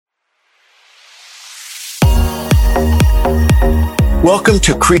Welcome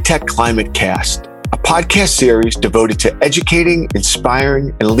to CRETech Climate Cast, a podcast series devoted to educating,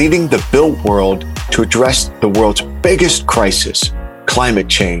 inspiring, and leading the built world to address the world's biggest crisis, climate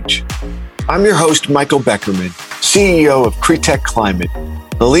change. I'm your host, Michael Beckerman, CEO of CRETech Climate,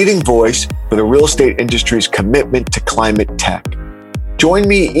 the leading voice for the real estate industry's commitment to climate tech. Join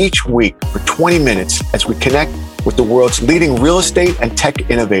me each week for 20 minutes as we connect with the world's leading real estate and tech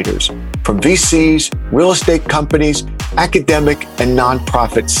innovators from VCs, real estate companies, academic, and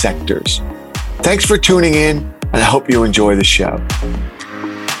nonprofit sectors. Thanks for tuning in, and I hope you enjoy the show.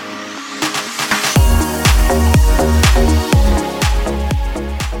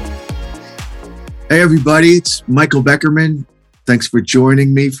 Hey, everybody, it's Michael Beckerman. Thanks for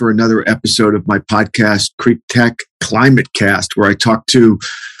joining me for another episode of my podcast, CRETech Climate Cast, where I talk to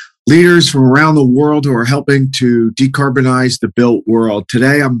leaders from around the world who are helping to decarbonize the built world.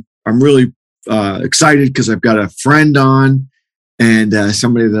 Today, I'm really excited because I've got a friend on and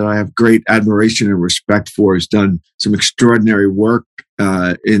somebody that I have great admiration and respect for, has done some extraordinary work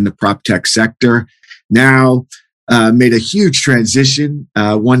in the prop tech sector. Now, made a huge transition,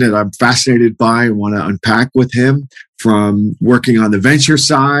 one that I'm fascinated by and want to unpack with him, from working on the venture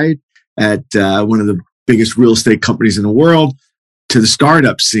side at one of the biggest real estate companies in the world to the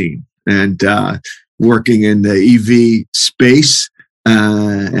startup scene and working in the EV space.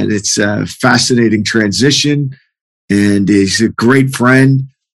 And it's a fascinating transition. And he's a great friend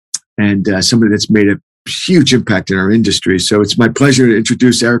and somebody that's made a huge impact in our industry. So it's my pleasure to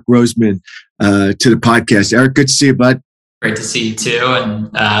introduce Eric Roseman to the podcast. Eric, good to see you, bud. Great to see you too.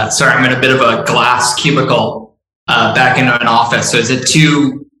 And sorry, I'm in a bit of a glass cubicle back into an office. So is it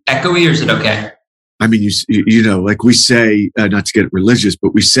too echoey or is it okay? I mean, you know, like we say, not to get religious,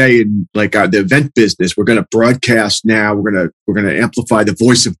 but we say in like the event business, we're going to broadcast now. We're going to amplify the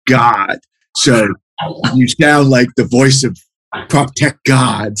voice of God. So you sound like the voice of prop tech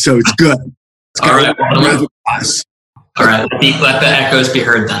God. So it's good. It's all right. All right. Let the echoes be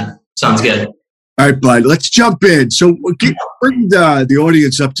heard then. Sounds good. All right, bud. Let's jump in. So bring the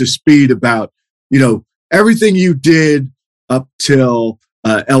audience up to speed about, you know, everything you did up till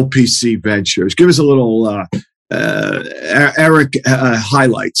LPC Ventures. Give us a little, Eric,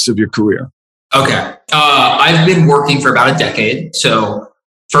 highlights of your career. Okay. I've been working for about a decade. So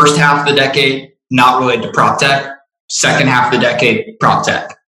first half of the decade, not related to prop tech. Second half of the decade, prop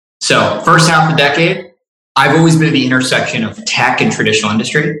tech. So first half of the decade, I've always been at the intersection of tech and traditional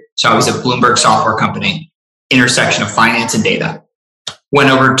industry. So I was at Bloomberg Software Company, intersection of finance and data.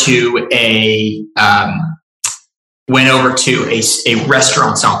 Went over to a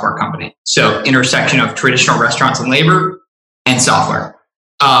restaurant software company. So intersection of traditional restaurants and labor and software.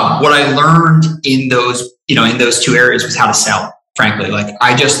 What I learned in those two areas was how to sell, frankly. Like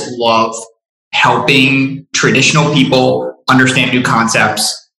I just love helping traditional people understand new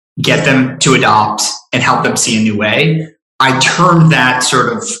concepts, get them to adopt and help them see a new way. I turned that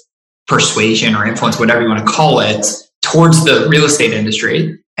sort of persuasion or influence, whatever you want to call it, towards the real estate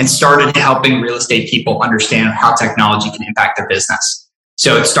industry and started helping real estate people understand how technology can impact their business.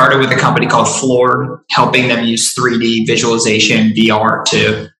 So it started with a company called Floored, helping them use 3D visualization, VR,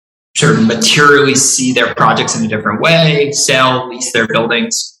 to sort of materially see their projects in a different way, sell, lease their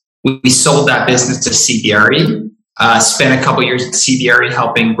buildings. We sold that business to CBRE, spent a couple years at CBRE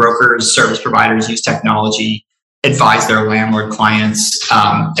helping brokers, service providers use technology, advise their landlord clients,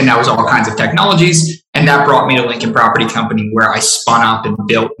 and that was all kinds of technologies. And that brought me to Lincoln Property Company, where I spun up and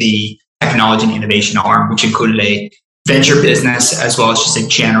built the technology and innovation arm, which included a venture business as well as just a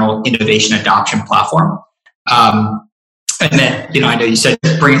general innovation adoption platform. And then, I know you said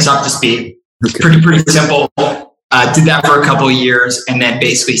bring us up to speed. Okay. Pretty simple. Did that for a couple of years and then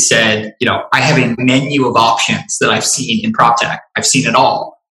basically said, I have a menu of options that I've seen in prop tech. I've seen it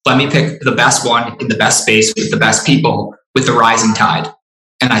all. Let me pick the best one in the best space with the best people with the rising tide.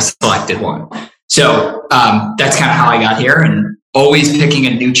 And I selected one. So that's kind of how I got here, and always picking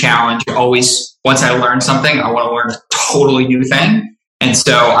a new challenge. Always, once I learn something, I want to learn a totally new thing. And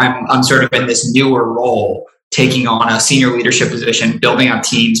so I'm sort of in this newer role, taking on a senior leadership position, building out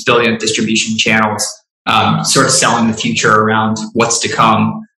teams, building out distribution channels, sort of selling the future around what's to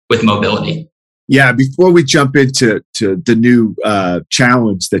come with mobility. Yeah, before we jump into the new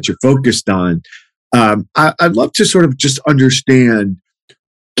challenge that you're focused on, I'd love to sort of just understand,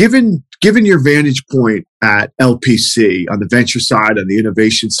 given your vantage point at LPC on the venture side, on the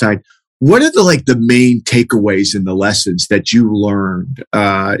innovation side, what are the main takeaways and the lessons that you learned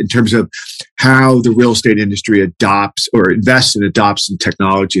in terms of how the real estate industry adopts or invests and adopts in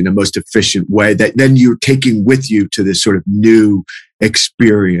technology in the most efficient way that then you're taking with you to this sort of new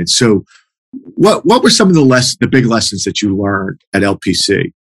experience? So What were some of the big lessons that you learned at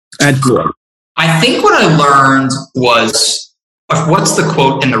LPC and Ford? I think what I learned was, what's the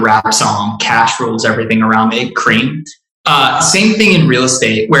quote in the rap song? Cash rules everything around me. Cream. Same thing in real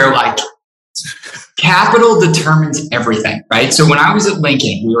estate, where like capital determines everything, right? So when I was at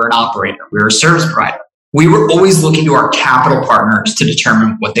Lincoln, we were an operator, we were a service provider. We were always looking to our capital partners to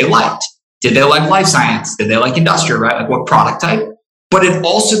determine what they liked. Did they like life science? Did they like industrial, right? Like what product type? But it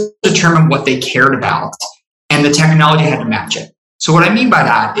also determined what they cared about, and the technology had to match it. So what I mean by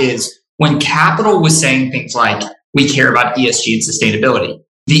that is when capital was saying things like, we care about ESG and sustainability,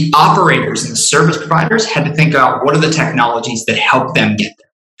 the operators and the service providers had to think about what are the technologies that help them get there.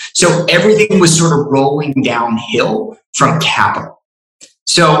 So everything was sort of rolling downhill from capital.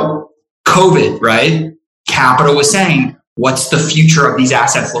 So COVID, right? Capital was saying, what's the future of these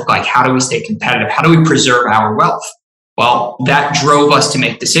assets look like? How do we stay competitive? How do we preserve our wealth? Well, that drove us to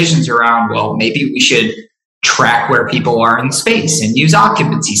make decisions around, well, maybe we should track where people are in space and use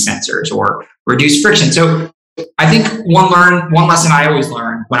occupancy sensors or reduce friction. So I think one lesson I always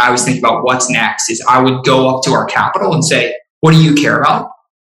learned when I was thinking about what's next is I would go up to our capital and say, what do you care about?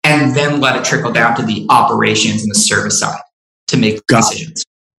 And then let it trickle down to the operations and the service side to make decisions.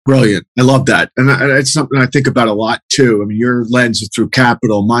 Brilliant. I love that. And it's something I think about a lot too. I mean, your lens is through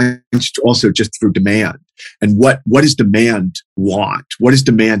capital, mine's also just through demand. And what does demand want? What is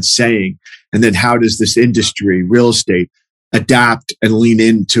demand saying? And then how does this industry, real estate, adapt and lean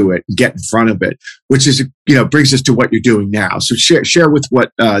into it and get in front of it, which is, brings us to what you're doing now. So share with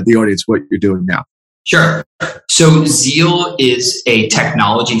the audience what you're doing now. Sure. So Xeal is a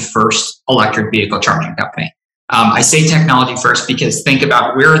technology first electric vehicle charging company. I say technology first because think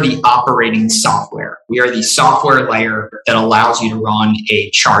about, we're the operating software. We are the software layer that allows you to run a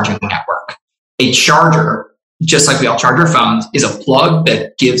charging network. A charger, just like we all charge our phones, is a plug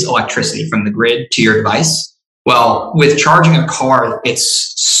that gives electricity from the grid to your device. Well, with charging a car,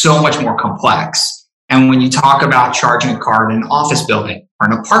 it's so much more complex. And when you talk about charging a car in an office building or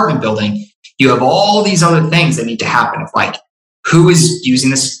an apartment building, you have all these other things that need to happen. Like, who is using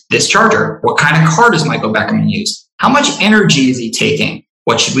this charger? What kind of car does Michael Beckerman use? How much energy is he taking?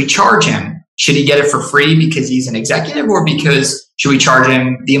 What should we charge him? Should he get it for free because he's an executive, or because should we charge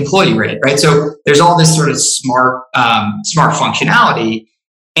him the employee rate, right? So there's all this sort of smart functionality,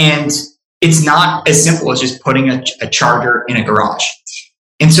 and it's not as simple as just putting a charger in a garage.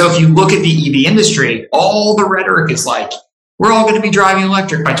 And so if you look at the EV industry, all the rhetoric is like, we're all going to be driving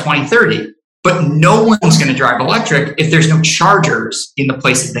electric by 2030. But no one's going to drive electric if there's no chargers in the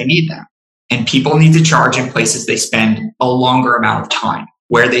places they need them. And people need to charge in places they spend a longer amount of time,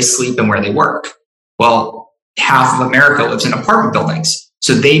 where they sleep and where they work. Well, half of America lives in apartment buildings,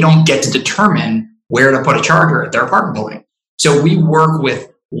 so they don't get to determine where to put a charger at their apartment building. So we work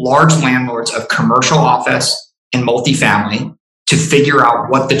with large landlords of commercial office and multifamily to figure out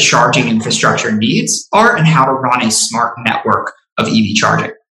what the charging infrastructure needs are and how to run a smart network of EV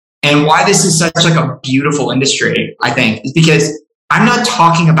charging. And why this is such like a beautiful industry, I think, is because I'm not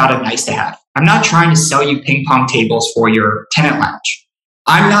talking about a nice to have. I'm not trying to sell you ping pong tables for your tenant lounge.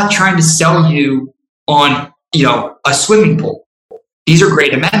 I'm not trying to sell you on, a swimming pool. These are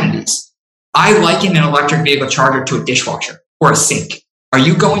great amenities. I liken an electric vehicle charger to a dishwasher or a sink. Are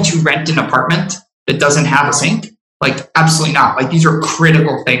you going to rent an apartment that doesn't have a sink? Like, absolutely not. Like, these are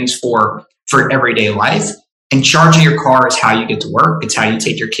critical things for everyday life. And charging your car is how you get to work. It's how you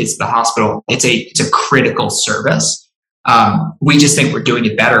take your kids to the hospital. It's a critical service. We just think we're doing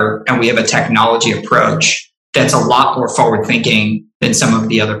it better, and we have a technology approach that's a lot more forward thinking than some of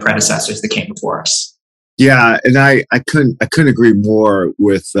the other predecessors that came before us. Yeah, and I couldn't agree more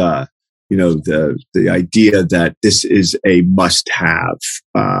with the idea that this is a must have.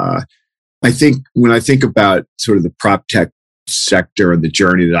 I think when I think about sort of the prop tech sector and the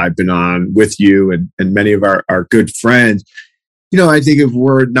journey that I've been on with you and many of our good friends, I think if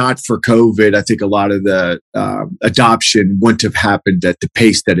we're not for COVID, I think a lot of the adoption wouldn't have happened at the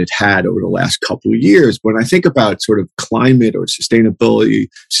pace that it had over the last couple of years. When I think about sort of climate or sustainability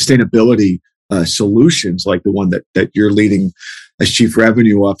solutions like the one that you're leading as Chief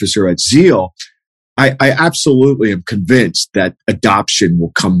Revenue Officer at Xeal, I absolutely am convinced that adoption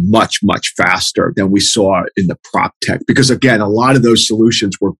will come much, much faster than we saw in the prop tech. Because again, a lot of those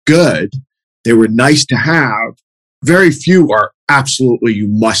solutions were good. They were nice to have. Very few are absolutely you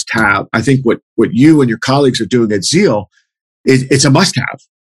must have. I think what you and your colleagues are doing at Xeal, it's a must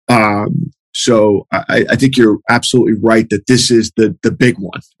have. So I think you're absolutely right that this is the big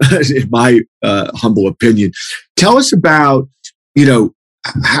one, in my humble opinion. Tell us about,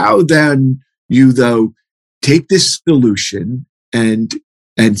 how then you, though, take this solution and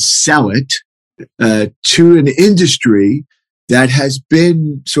and sell it to an industry that has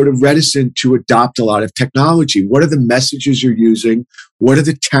been sort of reticent to adopt a lot of technology? What are the messages you're using? What are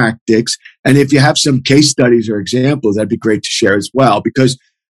the tactics? And if you have some case studies or examples, that'd be great to share as well, because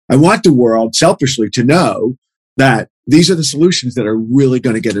I want the world selfishly to know that these are the solutions that are really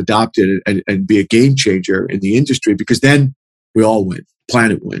going to get adopted and be a game changer in the industry, because then we all win,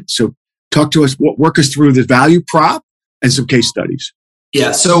 planet wins. So talk to us, work us through the value prop and some case studies.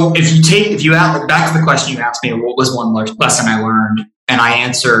 Yeah. So if you ask, back to the question you asked me, what was one lesson I learned? And I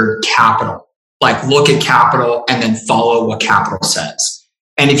answered capital. Like, look at capital and then follow what capital says.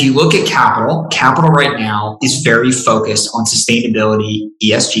 And if you look at capital right now is very focused on sustainability,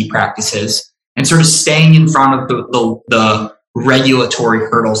 ESG practices, and sort of staying in front of the regulatory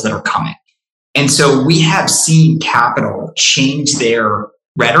hurdles that are coming. And so we have seen capital change their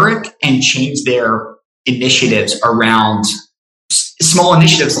rhetoric and change their initiatives around small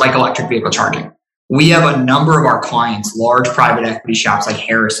initiatives like electric vehicle charging. We have a number of our clients, large private equity shops like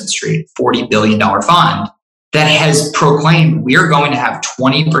Harrison Street, $40 billion fund, that has proclaimed we are going to have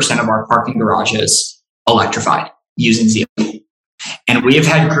 20% of our parking garages electrified using Xeal. And we have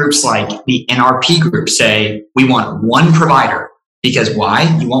had groups like the NRP group say, we want one provider, because why?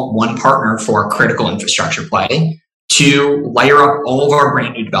 You want one partner for a critical infrastructure play to layer up all of our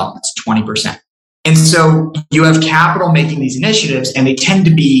brand new developments, 20%. And so you have capital making these initiatives, and they tend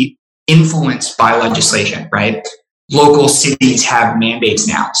to be influenced by legislation, right? Local cities have mandates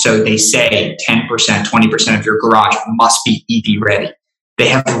now. So they say 10%, 20% of your garage must be EV ready. They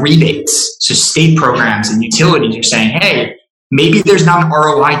have rebates. So state programs and utilities are saying, hey, maybe there's not an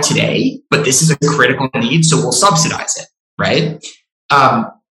ROI today, but this is a critical need, so we'll subsidize it, right?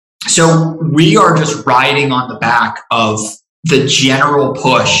 So we are just riding on the back of the general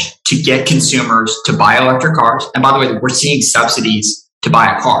push to get consumers to buy electric cars. And by the way, we're seeing subsidies to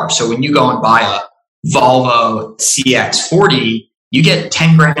buy a car. So when you go and buy a Volvo CX40, you get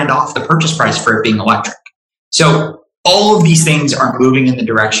 10 grand off the purchase price for it being electric. So all of these things are moving in the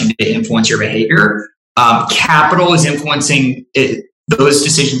direction to influence your behavior. Capital is influencing it. Those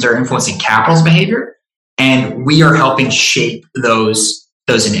decisions are influencing capital's behavior, and we are helping shape those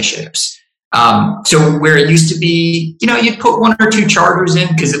initiatives. So where it used to be, you'd put one or two chargers in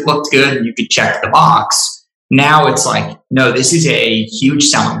because it looked good and you could check the box. Now it's like, no, this is a huge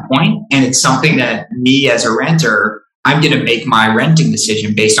selling point, and it's something that me as a renter, I'm going to make my renting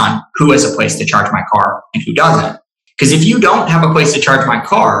decision based on who has a place to charge my car and who doesn't. Because if you don't have a place to charge my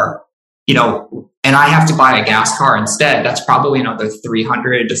car, and I have to buy a gas car instead, that's probably another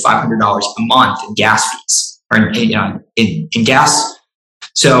 $300 to $500 a month in gas fees, or in gas.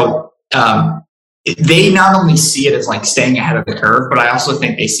 So they not only see it as like staying ahead of the curve, but I also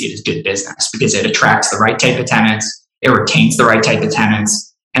think they see it as good business because it attracts the right type of tenants, it retains the right type of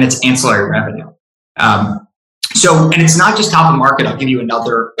tenants, and it's ancillary revenue. And it's not just top of market. I'll give you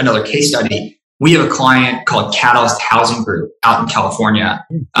another case study. We have a client called Catalyst Housing Group out in California.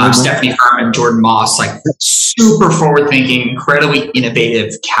 Stephanie Herman, Jordan Moss, like super forward-thinking, incredibly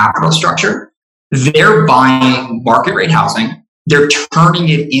innovative capital structure. They're buying market rate housing. They're turning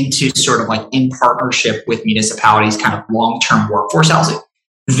it into sort of like in partnership with municipalities, kind of long-term workforce housing.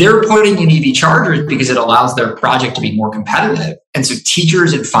 They're putting in EV chargers because it allows their project to be more competitive. And so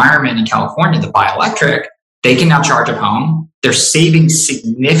teachers and firemen in California that buy electric, they can now charge at home. They're saving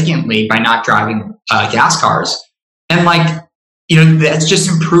significantly by not driving gas cars. And that's just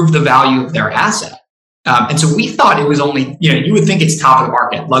improved the value of their asset. And so we thought it was only, you would think it's top of the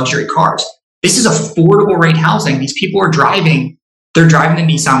market, luxury cars. This is affordable rate housing. These people are driving, they're driving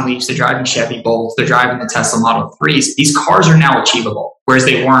the Nissan Leafs, they're driving Chevy Bolts, they're driving the Tesla Model 3s. These cars are now achievable, whereas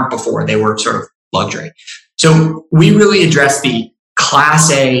they weren't before. They were sort of luxury. So we really address the Class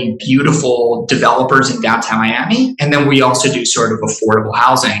A, beautiful developers in downtown Miami. And then we also do sort of affordable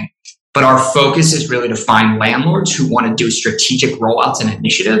housing. But our focus is really to find landlords who want to do strategic rollouts and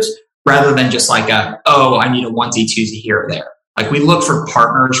initiatives rather than just like I need a onesie, twosie here or there. Like we look for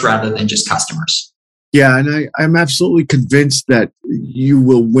partners rather than just customers. Yeah. And I'm absolutely convinced that you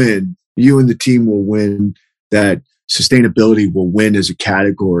will win. You and the team will win, that sustainability will win as a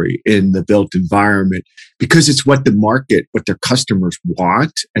category in the built environment because it's what the market, what their customers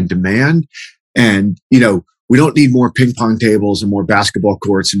want and demand. And, we don't need more ping pong tables and more basketball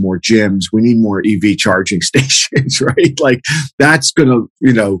courts and more gyms. We need more EV charging stations, right? Like that's going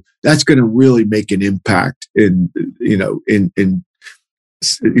to really make an impact in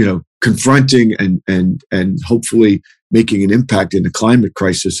confronting and hopefully making an impact in the climate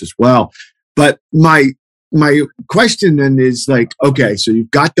crisis as well. But my question then is like, okay, so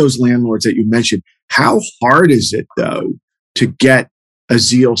you've got those landlords that you mentioned. How hard is it though to get a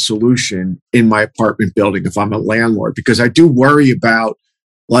Xeal solution in my apartment building if I'm a landlord? Because I do worry about,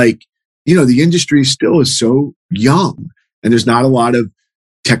 like, the industry still is so young and there's not a lot of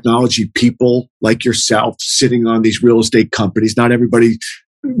technology people like yourself sitting on these real estate companies.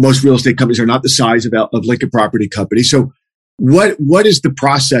 Most real estate companies are not the size of Lincoln Property Company. So what does the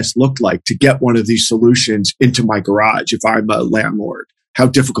process look like to get one of these solutions into my garage if I'm a landlord? How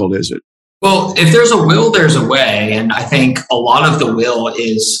difficult is it? Well, if there's a will, there's a way. And I think a lot of the will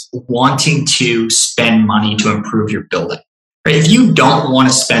is wanting to spend money to improve your building. Right? If you don't want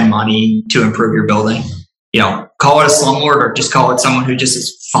to spend money to improve your building, call it a slumlord or just call it someone who just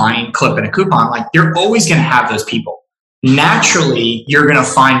is fine clipping a coupon. Like, you're always going to have those people. Naturally, you're going to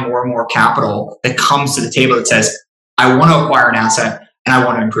find more and more capital that comes to the table that says, I want to acquire an asset and I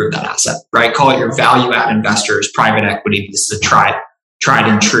want to improve that asset, right? Call it your value add investors, private equity. This is a tried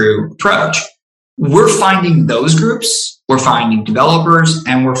and true approach. We're finding those groups, we're finding developers,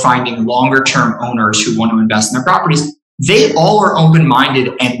 and we're finding longer term owners who want to invest in their properties. They all are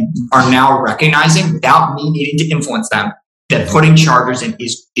open-minded and are now recognizing, without me needing to influence them, that putting chargers in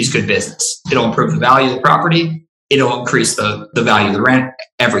is good business. It'll improve the value of the property. It'll increase the value of the rent,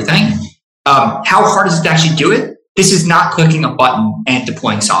 everything. How hard is it to actually do it? This is not clicking a button and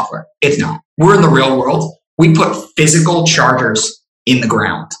deploying software. It's not. We're in the real world. We put physical chargers in the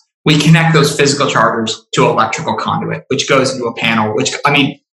ground. We connect those physical chargers to electrical conduit, which goes into a panel,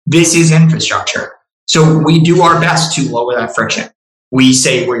 this is infrastructure. So we do our best to lower that friction. We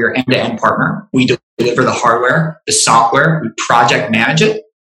say we're your end-to-end partner. We deliver the hardware, the software, we project manage it,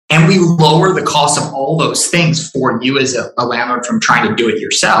 and we lower the cost of all those things for you as a landlord from trying to do it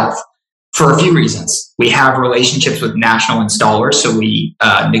yourself for a few reasons. We have relationships with national installers, so we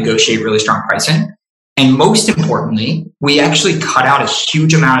negotiate really strong pricing. And most importantly, we actually cut out a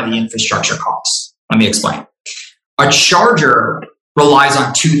huge amount of the infrastructure costs. Let me explain. A charger relies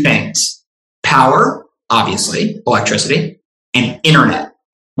on two things: power, obviously, electricity, and internet.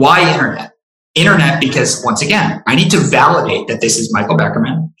 Why internet? Internet because, once again, I need to validate that this is Michael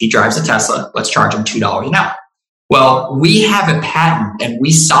Beckerman. He drives a Tesla. Let's charge him $2 an hour. Well, we have a patent and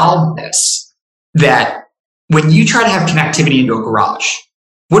we solved this, that when you try to have connectivity into a garage,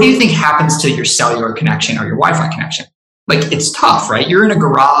 what do you think happens to your cellular connection or your Wi-Fi connection? Like, it's tough, right? You're in a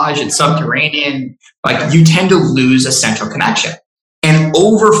garage, it's subterranean, like, you tend to lose a central connection. And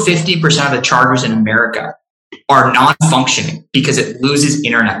over 50% of the chargers in America are non-functioning because it loses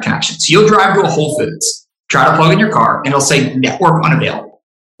internet connection. So you'll drive to a Whole Foods, try to plug in your car, and it'll say network unavailable.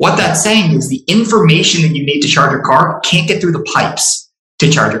 What that's saying is the information that you need to charge your car can't get through the pipes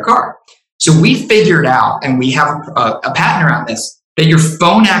to charge your car. So we figured out, and we have a patent around this, that your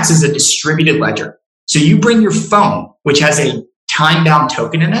phone acts as a distributed ledger. So you bring your phone, which has a time-bound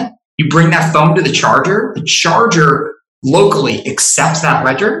token in it, you bring that phone to the charger locally accepts that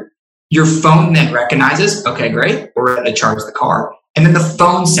ledger. Your phone then recognizes, okay, great, we're ready to charge the car. And then the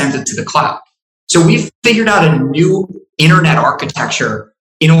phone sends it to the cloud. So we've figured out a new internet architecture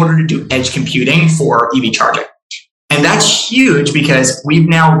in order to do edge computing for EV charging. And that's huge because we've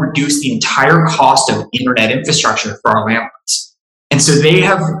now reduced the entire cost of internet infrastructure for our landlords. And so we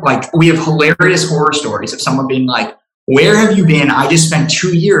have hilarious horror stories of someone being like, where have you been? I just spent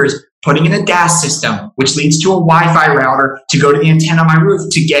 2 years putting in a DAS system, which leads to a Wi-Fi router to go to the antenna on my roof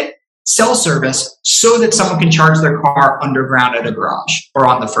to get cell service so that someone can charge their car underground at a garage or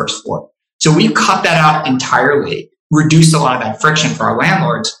on the first floor. So we've cut that out entirely, reduced a lot of that friction for our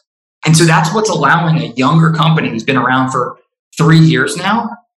landlords. And so that's what's allowing a younger company who's been around for 3 years now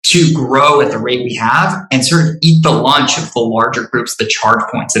to grow at the rate we have and sort of eat the lunch of the larger groups, the charge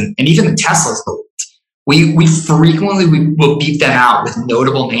points, and even the Teslas. We frequently will beat them out with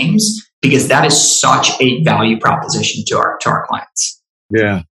notable names because that is such a value proposition to our clients.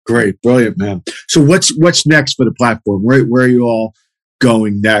 Yeah, great. Brilliant, man. So what's next for the platform? Where are you all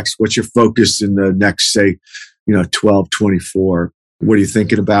going next? What's your focus in the next, say, 12, 24? What are you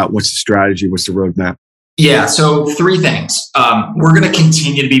thinking about? What's the strategy? What's the roadmap? Yeah, so 3 things. We're going to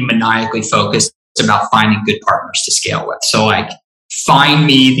continue to be maniacally focused about finding good partners to scale with. So find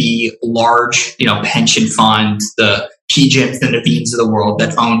me the large, pension funds, the PGIMs, the Navins of the world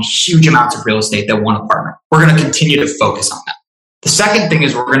that own huge amounts of real estate that want a partner. We're going to continue to focus on that. The second thing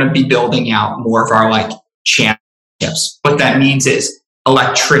is we're going to be building out more of our championships. What that means is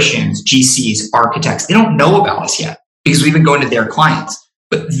electricians, GCs, architects, they don't know about us yet because we've been going to their clients,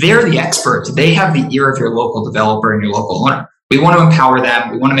 but they're the experts. They have the ear of your local developer and your local owner. We want to empower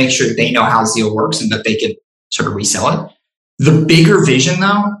them. We want to make sure that they know how Xeal works and that they can sort of resell it. The bigger vision,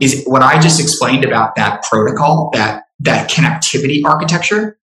 though, is what I just explained about that protocol, that connectivity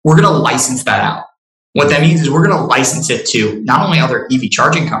architecture. We're going to license that out. What that means is we're going to license it to not only other EV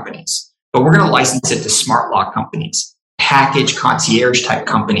charging companies, but we're going to license it to smart lock companies, package concierge type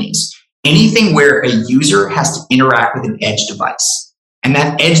companies, anything where a user has to interact with an edge device. And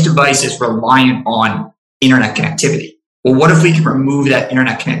that edge device is reliant on internet connectivity. Well, what if we can remove that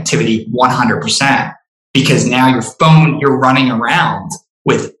internet connectivity 100%? Because now your phone, you're running around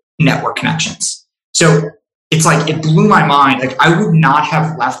with network connections. So it's like, it blew my mind. Like, I would not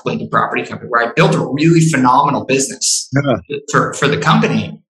have left Lincoln Property Company, where I built a really phenomenal business for the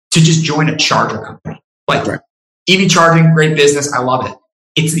company, to just join a charger company. Like, EV charging, great business. I love it.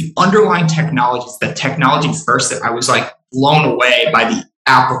 It's the underlying technologies, the technology first, that I was like blown away by the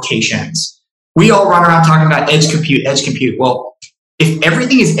applications. We all run around talking about edge compute, edge compute. Well, if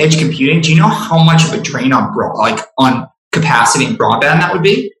everything is edge computing, do you know how much of a drain on capacity and broadband that would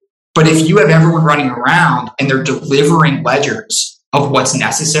be? But if you have everyone running around and they're delivering ledgers of what's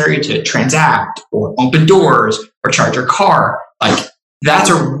necessary to transact or open doors or charge your car, like, that's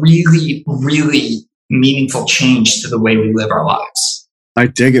a really, really meaningful change to the way we live our lives. I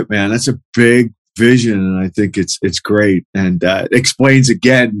dig it, man. That's a big vision, and I think it's great, and explains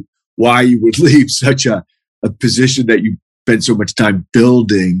again why you would leave such a position that you spent so much time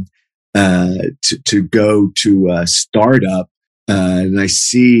building to go to a startup. And I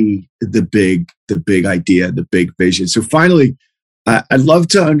see the big idea, the big vision. So finally, I'd love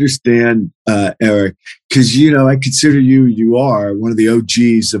to understand, Eric, because, I consider you are one of the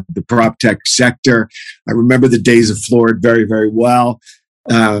OGs of the prop tech sector. I remember the days of Floored very, very well.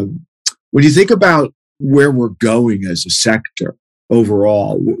 When you think about where we're going as a sector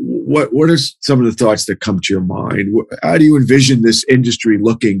overall, what are some of the thoughts that come to your mind? How do you envision this industry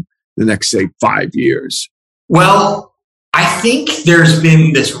looking the next, say, 5 years? Well, I think there's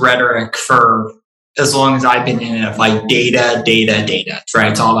been this rhetoric for as long as I've been in it of like data,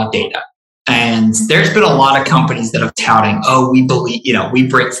 right? It's all about data. And there's been a lot of companies that are touting, we believe, we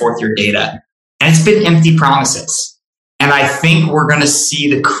bring forth your data. And it's been empty promises. And I think we're going to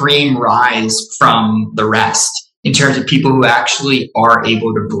see the cream rise from the rest in terms of people who actually are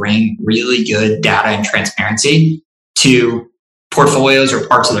able to bring really good data and transparency to portfolios or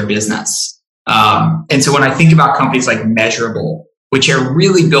parts of their business. And so when I think about companies like Measurable, which are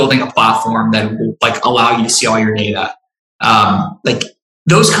really building a platform that will allow you to see all your data,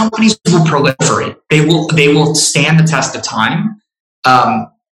 those companies will proliferate. They will stand the test of time.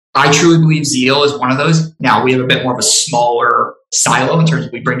 I truly believe Xeal is one of those. Now we have a bit more of a smaller silo in terms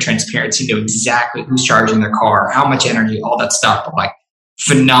of we bring transparency into exactly who's charging their car, how much energy, all that stuff, but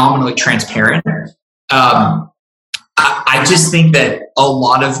phenomenally transparent. I just think that a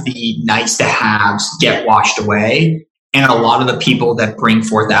lot of the nice to haves get washed away, and a lot of the people that bring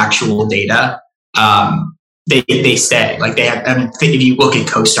forth actual data, they stay. If you look at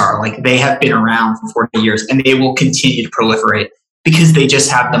CoStar, they have been around for 40 years, and they will continue to proliferate because they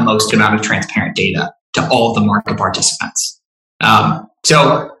just have the most amount of transparent data to all of the market participants.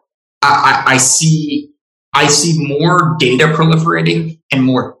 So I see more data proliferating and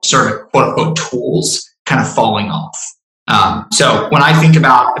more sort of quote unquote tools kind of falling off. So when I think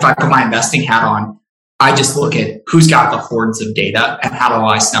about, if I put my investing hat on, I just look at who's got the hordes of data and how do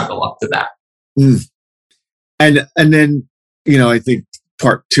I snuggle up to that. And then, I think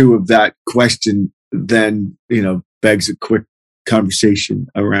part two of that question then, begs a quick conversation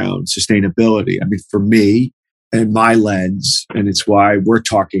around sustainability. I mean, for me and my lens, and it's why we're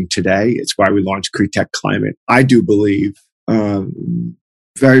talking today, it's why we launched CreekTech Climate. I do believe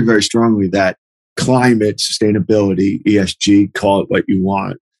very, very strongly that climate, sustainability, ESG, call it what you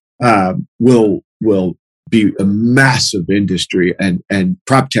want, will be a massive industry, and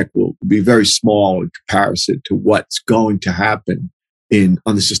PropTech will be very small in comparison to what's going to happen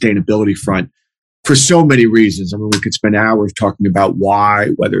on the sustainability front for so many reasons. I mean, we could spend hours talking about why,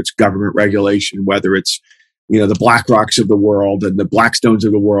 whether it's government regulation, whether it's the BlackRocks of the world and the Blackstones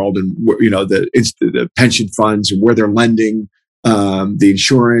of the world, and the pension funds and where they're lending, the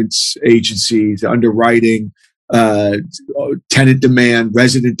insurance agencies, the underwriting, tenant demand,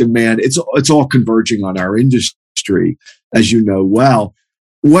 resident demand. It's all converging on our industry, as you know well.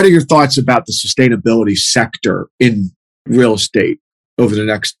 What are your thoughts about the sustainability sector in real estate over the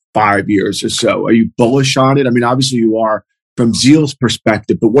next 5 years or so? Are you bullish on it? I mean, obviously you are from Xeal's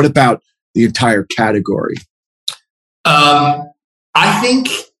perspective, but what about the entire category? I think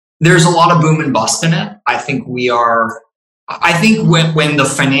there's a lot of boom and bust in it. I think when the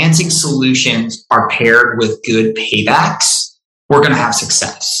financing solutions are paired with good paybacks, we're going to have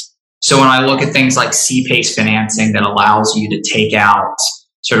success. So when I look at things like C-PACE financing that allows you to take out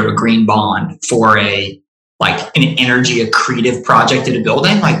sort of a green bond for an energy accretive project in a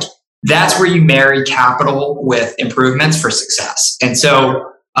building, that's where you marry capital with improvements for success. And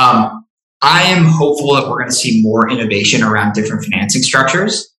so I am hopeful that we're going to see more innovation around different financing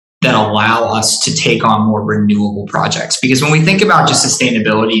structures that allow us to take on more renewable projects. Because when we think about just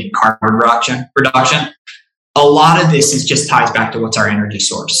sustainability and carbon reduction, a lot of this just ties back to what's our energy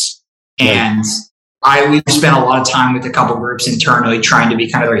source. Right. And we've spent a lot of time with a couple groups internally trying to be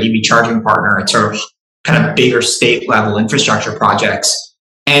kind of their EV charging partner at sort of kind of bigger state level infrastructure projects.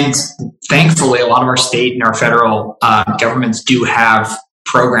 And thankfully, a lot of our state and our federal governments do have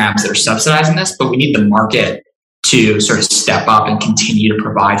programs that are subsidizing this, but we need the market to sort of step up and continue to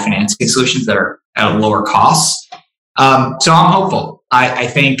provide financing solutions that are at a lower cost. So I'm hopeful. I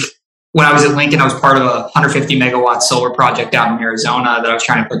think when I was at Lincoln, I was part of a 150 megawatt solar project out in Arizona that I was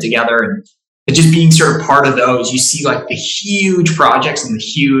trying to put together. And just being sort of part of those, you see like the huge projects and the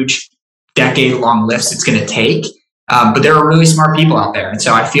huge decade-long lifts it's going to take. But there are really smart people out there. And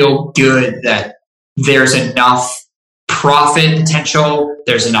so I feel good that there's enough profit potential,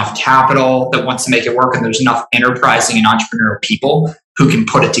 there's enough capital that wants to make it work, and there's enough enterprising and entrepreneurial people who can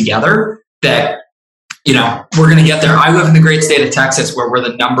put it together that, we're going to get there. I live in the great state of Texas, where we're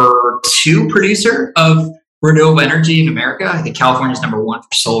the number 2 producer of renewable energy in America. I think California is number 1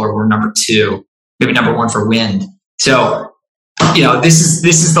 for solar. We're number 2, maybe number 1 for wind. So, this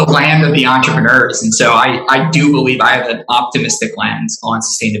is the land of the entrepreneurs. And so I do believe I have an optimistic lens on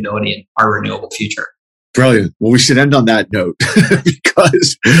sustainability and our renewable future. Brilliant. Well, we should end on that note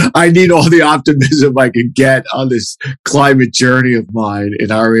because I need all the optimism I can get on this climate journey of mine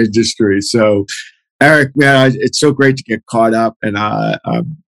in our industry. So, Eric, man, it's so great to get caught up, and I'm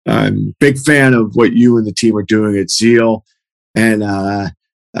a big fan of what you and the team are doing at Xeal. And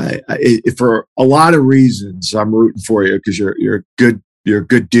for a lot of reasons, I'm rooting for you because you're a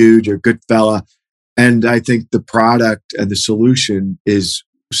good dude, you're a good fella, and I think the product and the solution is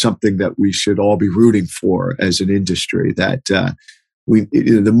something that we should all be rooting for as an industry. That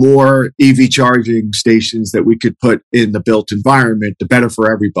the more EV charging stations that we could put in the built environment, the better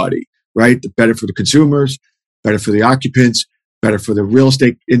for everybody, right? The better for the consumers, better for the occupants, better for the real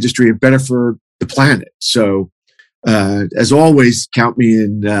estate industry, and better for the planet. So, as always, count me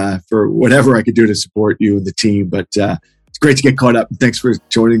in for whatever I could do to support you and the team. But it's great to get caught up. And thanks for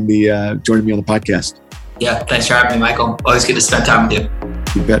joining me on the podcast. Yeah, thanks for having me, Michael. Always good to spend time with you.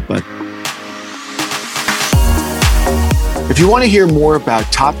 You bet, bud. If you want to hear more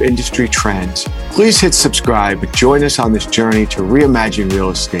about top industry trends, please hit subscribe and join us on this journey to reimagine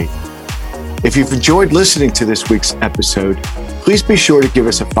real estate. If you've enjoyed listening to this week's episode, please be sure to give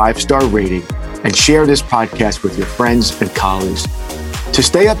us a 5-star rating and share this podcast with your friends and colleagues. To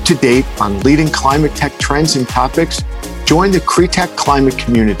stay up to date on leading climate tech trends and topics, join the CRETech Climate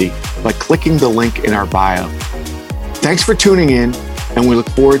community by clicking the link in our bio. Thanks for tuning in, and we look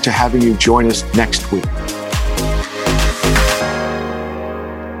forward to having you join us next week.